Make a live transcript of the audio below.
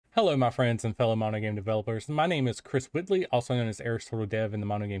Hello, my friends and fellow MonoGame developers. My name is Chris Whitley, also known as Aristotle Dev in the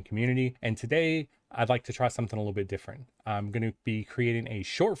MonoGame community. And today I'd like to try something a little bit different. I'm going to be creating a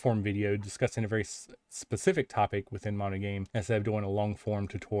short form video discussing a very specific topic within MonoGame instead of doing a long form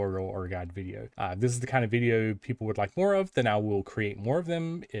tutorial or guide video. This is the kind of video people would like more of, then I will create more of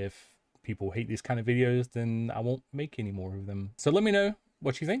them. If people hate these kind of videos, then I won't make any more of them. So let me know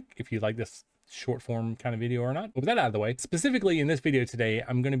what you think, if you like this short form kind of video or not. With that out of the way, specifically in this video today,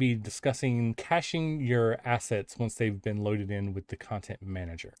 I'm going to be discussing caching your assets once they've been loaded in with the content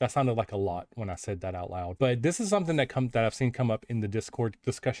manager. That sounded like a lot when I said that out loud, but this is something that I've seen come up in the Discord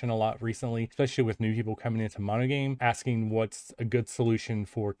discussion a lot recently, especially with new people coming into MonoGame, asking what's a good solution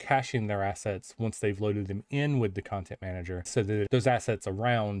for caching their assets once they've loaded them in with the content manager, so that those assets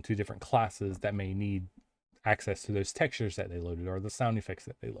around to different classes that may need access to those textures that they loaded or the sound effects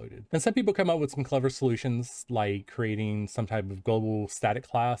that they loaded. And some people come up with some clever solutions, like creating some type of global static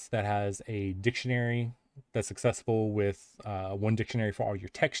class that has a dictionary that's accessible with one dictionary for all your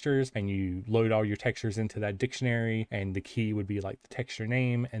textures, and you load all your textures into that dictionary, and the key would be like the texture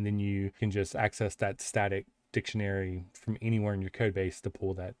name, and then you can just access that static dictionary from anywhere in your code base to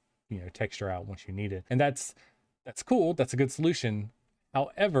pull that texture out once you need it. And that's cool. That's a good solution.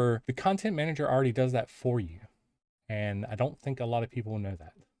 However, the content manager already does that for you. And I don't think a lot of people know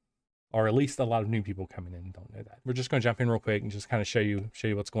that, or at least a lot of new people coming in don't know that. We're just going to jump in real quick and just kind of show you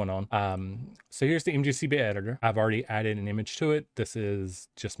what's going on. So here's the MGCB editor. I've already added an image to it. This is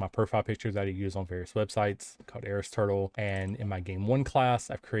just my profile picture that I use on various websites called Aristotle. And in my game 1 class,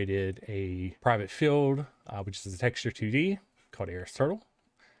 I've created a private field, which is a texture 2D called Aristotle.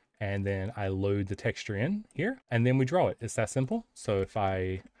 And then I load the texture in here, and then we draw it. It's that simple. So if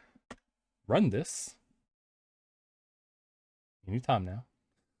I run this, anytime now,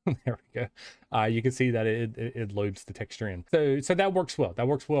 there we go. You can see that it loads the texture in. So that works well. That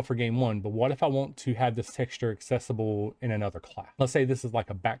works well for game 1. But what if I want to have this texture accessible in another class? Let's say this is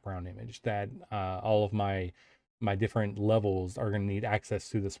like a background image that all of my different levels are going to need access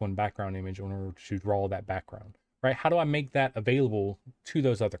to this one background image in order to draw that background. Right? How do I make that available to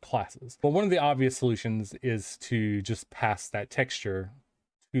those other classes? Well, one of the obvious solutions is to just pass that texture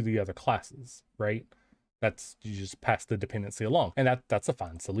to the other classes, right? You just pass the dependency along, and that's a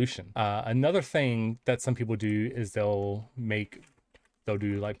fine solution. Another thing that some people do is they'll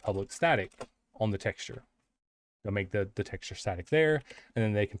do like public static on the texture. They'll make the texture static there, and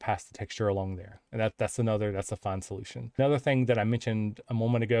then they can pass the texture along there. And that's a fine solution. Another thing that I mentioned a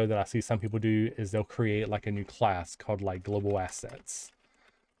moment ago that I see some people do is they'll create like a new class called like global assets.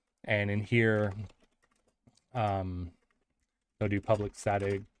 And in here, they'll do public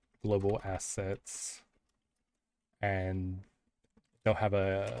static global assets, and they'll have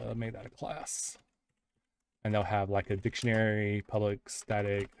make that a class. And they'll have like a dictionary, public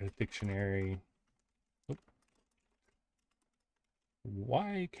static, a dictionary.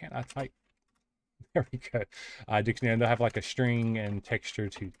 Why can't I type? There we go. Dictionary. They'll have like a string and texture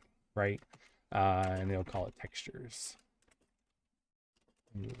too, right? And they'll call it textures.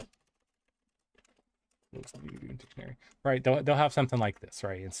 Dictionary, right? They'll have something like this,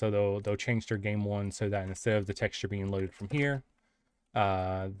 right? And so they'll change their game 1 so that instead of the texture being loaded from here,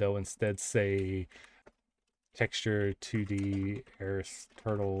 they'll instead say texture 2D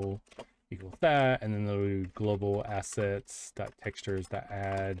Aristotle equals that, and then they'll do global assets dot textures dot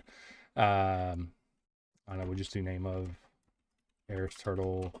add. I don't know, we'll just do name of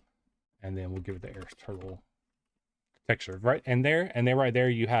Aristotle, and then we'll give it the Aristotle texture, right? And there right there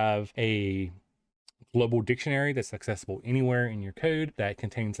you have a global dictionary that's accessible anywhere in your code that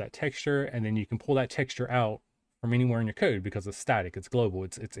contains that texture, and then you can pull that texture out from anywhere in your code because it's static, it's global,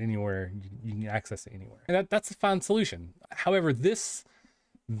 it's anywhere, you can access it anywhere. And that's a fine solution. However, this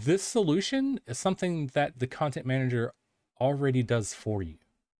solution is something that the content manager already does for you.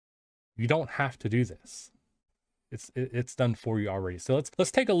 You don't have to do this. It's done for you already. So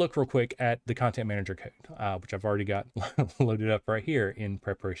let's take a look real quick at the content manager code, which I've already got loaded up right here in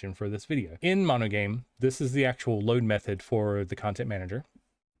preparation for this video. In MonoGame, this is the actual load method for the content manager.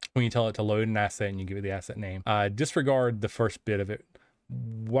 When you tell it to load an asset and you give it the asset name, disregard the first bit of it.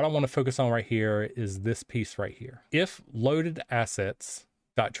 What I want to focus on right here is this piece right here. If loaded assets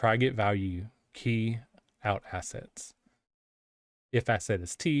dot try get value key out assets. If asset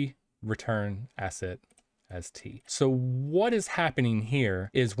is T, return asset as T. So what is happening here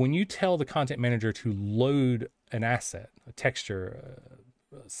is when you tell the content manager to load an asset, a texture,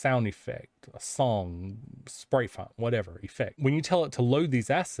 a sound effect, a song, sprite font, whatever effect, when you tell it to load these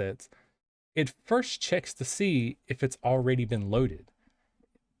assets, it first checks to see if it's already been loaded.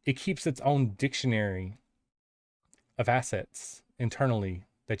 It keeps its own dictionary of assets internally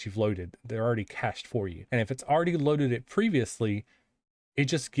that you've loaded. They're already cached for you. And if it's already loaded it previously, it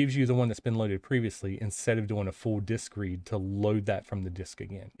just gives you the one that's been loaded previously instead of doing a full disk read to load that from the disk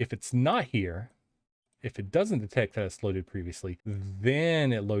again. If it's not here, if it doesn't detect that it's loaded previously,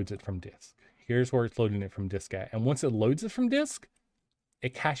 then it loads it from disk. Here's where it's loading it from disk at. And once it loads it from disk,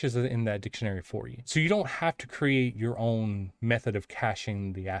 it caches it in that dictionary for you. So you don't have to create your own method of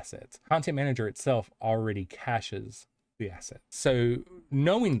caching the assets. Content Manager itself already caches the asset. So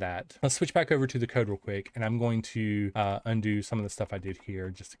knowing that, let's switch back over to the code real quick, and I'm going to undo some of the stuff I did here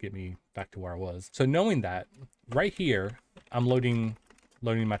just to get me back to where I was. So knowing that, right here, I'm loading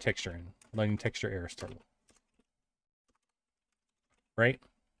my texture in, loading texture Aristotle, right?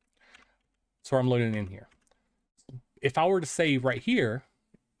 So I'm loading in here. If I were to say right here,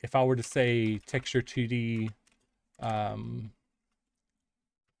 if I were to say texture 2D,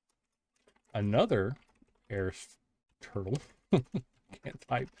 another Aristotle, can't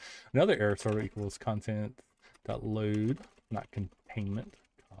type, another Aristotle equals content.load, not containment,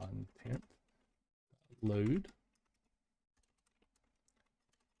 content load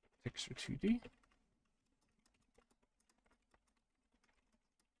texture 2D.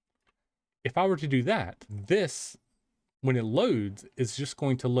 If I were to do that, this, when it loads, is just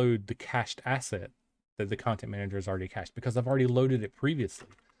going to load the cached asset that the Content Manager has already cached because I've already loaded it previously.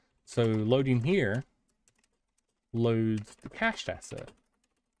 So loading here loads the cached asset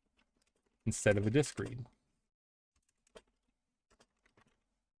instead of a disk read.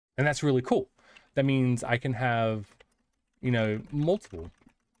 And that's really cool. That means I can have, you know, multiple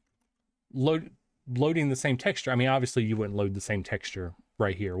loading the same texture. I mean, obviously you wouldn't load the same texture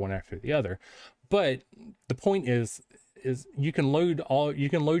right here one after the other, but the point is you can load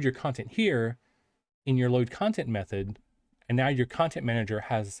your content here in your load content method, and now your Content Manager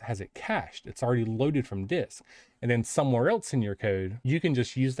has it cached. It's already loaded from disk. And then somewhere else in your code, you can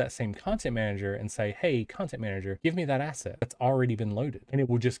just use that same Content Manager and say, hey, Content Manager, give me that asset that's already been loaded. And it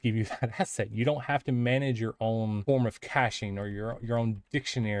will just give you that asset. You don't have to manage your own form of caching or your own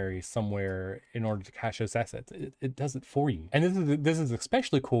dictionary somewhere in order to cache those assets. It does it for you. And this is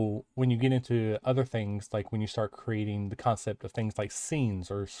especially cool when you get into other things, like when you start creating the concept of things like scenes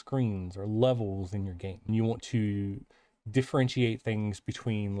or screens or levels in your game. And you want to differentiate things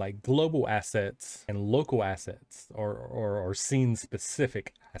between like global assets and local assets or scene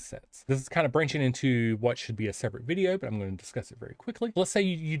specific assets. This is kind of branching into what should be a separate video, but I'm going to discuss it very quickly. Let's say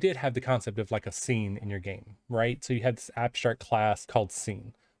you did have the concept of like a scene in your game, right? So you had this abstract class called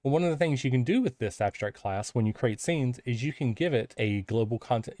scene. Well, one of the things you can do with this abstract class when you create scenes is you can give it a global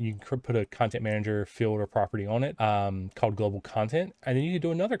content. You can put a Content Manager field or property on it called global content. And then you can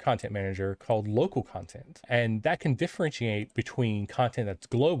do another Content Manager called local content. And that can differentiate between content that's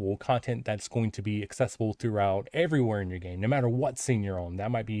global, content that's going to be accessible throughout everywhere in your game, no matter what scene you're on. That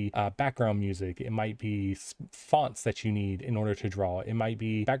might be background music. It might be fonts that you need in order to draw. It might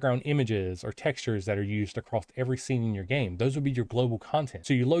be background images or textures that are used across every scene in your game. Those would be your global content.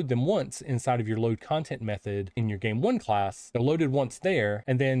 So you load them once inside of your load content method in your game one class. They're loaded once there,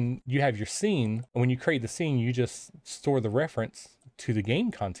 and then you have your scene. And when you create the scene, you just store the reference to the game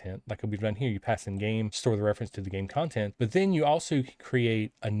content, like we've done here. You pass in game, store the reference to the game content, but then you also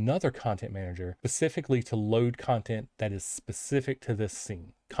create another Content Manager specifically to load content that is specific to this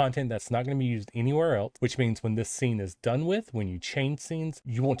scene. Content that's not going to be used anywhere else, which means when this scene is done with, when you change scenes,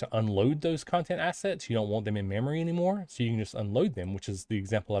 you want to unload those content assets. You don't want them in memory anymore. So you can just unload them, which is the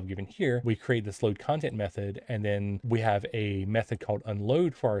example I've given here. We create this load content method, and then we have a method called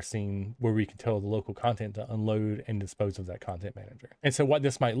unload for our scene where we can tell the local content to unload and dispose of that Content Manager. And so what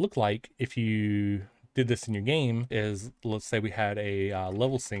this might look like if you did this in your game is, let's say we had a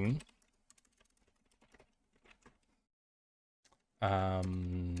level scene.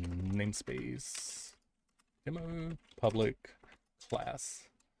 Namespace demo public class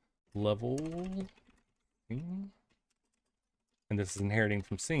level scene, and this is inheriting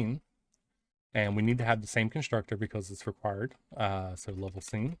from scene, and we need to have the same constructor because it's required. So level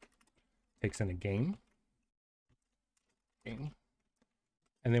scene takes in a game, and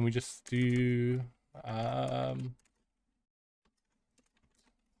then we just do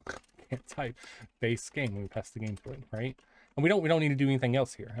can't type base game when we pass the game to it, right? And we don't need to do anything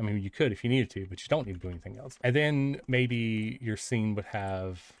else here. I mean, you could if you needed to, but you don't need to do anything else. And then maybe your scene would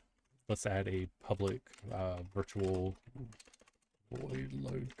have, let's add a public virtual void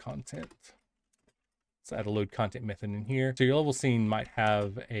load content. Let's add a load content method in here. So your level scene might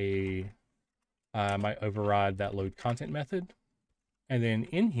have a, might override that load content method. And then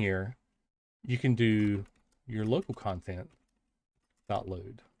in here, you can do your local content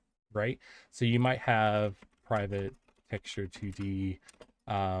 .load, right? So you might have private texture 2D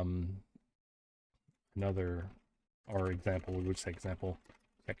Another, or example, we would say example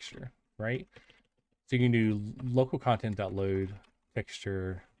texture, right? So you can do local content.load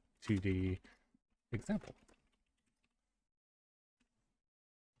texture 2D example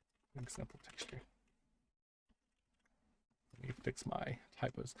texture. Let me fix my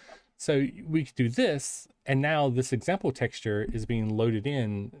typos. So we could do this, and now this example texture is being loaded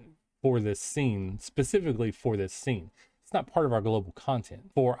in for this scene, specifically for this scene. It's not part of our global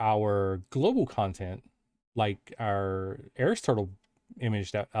content. For our global content, like our Ares Turtle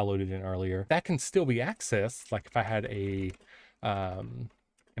image that I loaded in earlier, that can still be accessed. Like if I had a,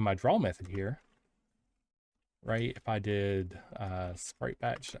 in my draw method here, right? If I did sprite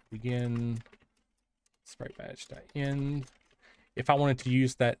batch.begin, sprite batch.end, if I wanted to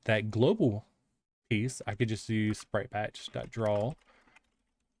use that global piece, I could just use sprite batch.draw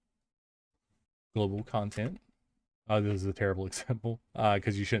global content. This is a terrible example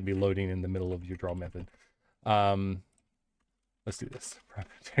because you shouldn't be loading in the middle of your draw method. Let's do this.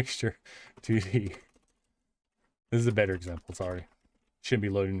 Texture 2D. This is a better example, sorry. Shouldn't be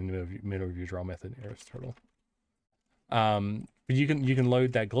loading in the middle of your draw method, Ares Turtle. But you can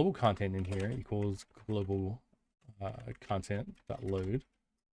load that global content in here, equals global content.load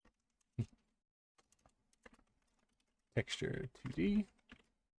texture 2D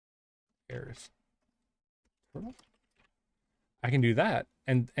Ares Turtle. I can do that,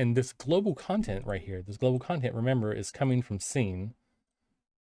 and this global content right here, this global content, remember, is coming from scene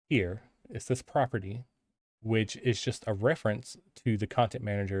here. It's this property, which is just a reference to the content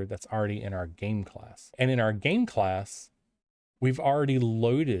manager that's already in our game class. And in our game class, we've already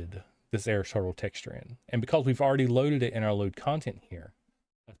loaded this Ares Turtle texture in. And because we've already loaded it in our load content here,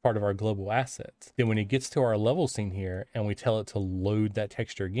 as part of our global assets, then when it gets to our level scene here and we tell it to load that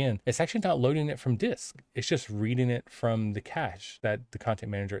texture again, it's actually not loading it from disk. It's just reading it from the cache that the content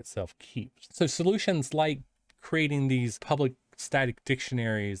manager itself keeps. So solutions like creating these public static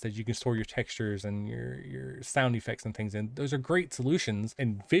dictionaries that you can store your textures and your sound effects and things in, those are great solutions.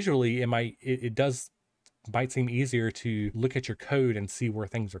 And visually, it might seem easier to look at your code and see where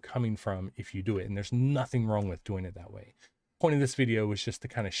things are coming from if you do it. And there's nothing wrong with doing it that way. The point of this video was just to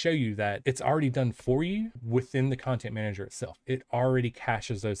kind of show you that it's already done for you within the content manager itself. It already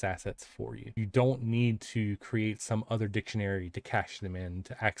caches those assets for you. You don't need to create some other dictionary to cache them in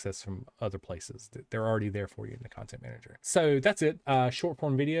to access from other places. They're already there for you in the content manager. So that's it. Short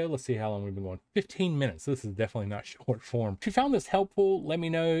form video. Let's see how long we've been going. 15 minutes. This is definitely not short form. If you found this helpful, let me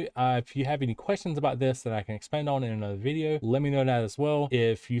know. If you have any questions about this that I can expand on in another video, let me know that as well.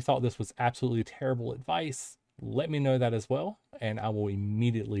 If you thought this was absolutely terrible advice, let me know that as well, and I will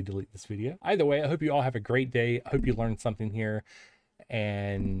immediately delete this video. Either way, I hope you all have a great day. I hope you learned something here,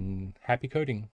 and happy coding.